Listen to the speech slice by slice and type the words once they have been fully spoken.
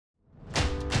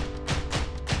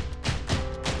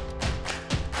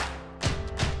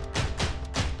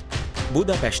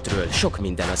Budapestről sok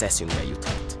minden az eszünkbe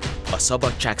juthat. A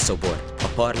szabadságszobor, a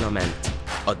parlament,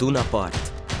 a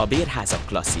Dunapart, a bérházak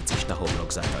klasszicista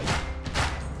homlokzatai.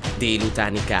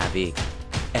 Délutáni kávék,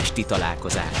 esti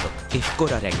találkozások és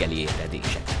kora reggeli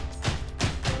ébredések.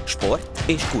 Sport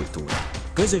és kultúra,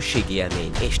 közösségi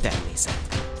élmény és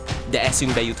természet. De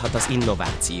eszünkbe juthat az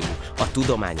innováció, a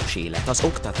tudományos élet, az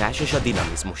oktatás és a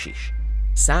dinamizmus is.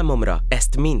 Számomra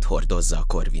ezt mind hordozza a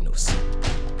Corvinus.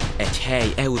 Egy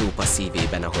hely Európa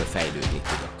szívében, ahol fejlődni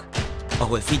tudok.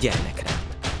 Ahol figyelnek rám,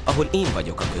 ahol én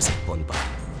vagyok a középpontban.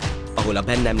 Ahol a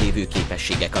bennem lévő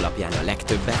képességek alapján a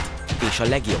legtöbbet és a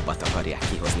legjobbat akarják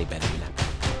kihozni belőlem.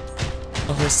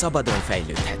 Ahol szabadon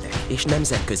fejlődhetek, és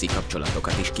nemzetközi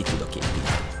kapcsolatokat is ki tudok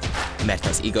építeni. Mert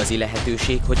az igazi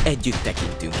lehetőség, hogy együtt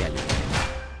tekintünk előre.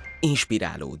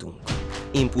 Inspirálódunk,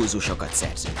 impulzusokat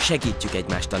szerzünk, segítjük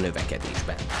egymást a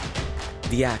növekedésben.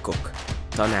 Diákok,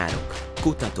 tanárok,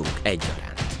 kutatók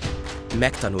egyaránt.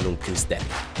 Megtanulunk küzdeni,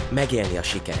 megélni a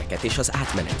sikereket és az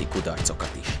átmeneti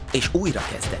kudarcokat is, és újra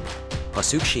kezdeni, ha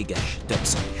szükséges,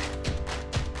 többször is.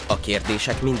 A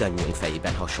kérdések mindannyiunk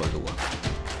fejében hasonlóak.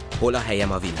 Hol a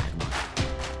helyem a világban?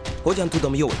 Hogyan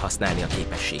tudom jól használni a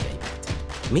képességeimet?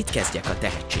 Mit kezdjek a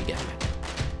tehetségemmel?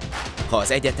 Ha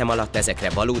az egyetem alatt ezekre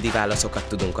valódi válaszokat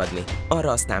tudunk adni,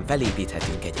 arra aztán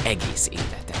felépíthetünk egy egész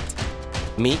életet.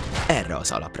 Mi erre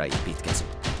az alapra építkezünk.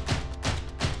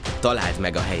 Találd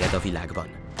meg a helyed a világban.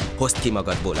 Hozd ki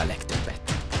magadból a legtöbbet.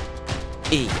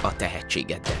 Élj a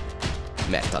tehetségeddel,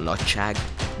 mert a nagyság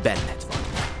benned van.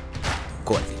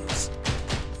 Corvinus.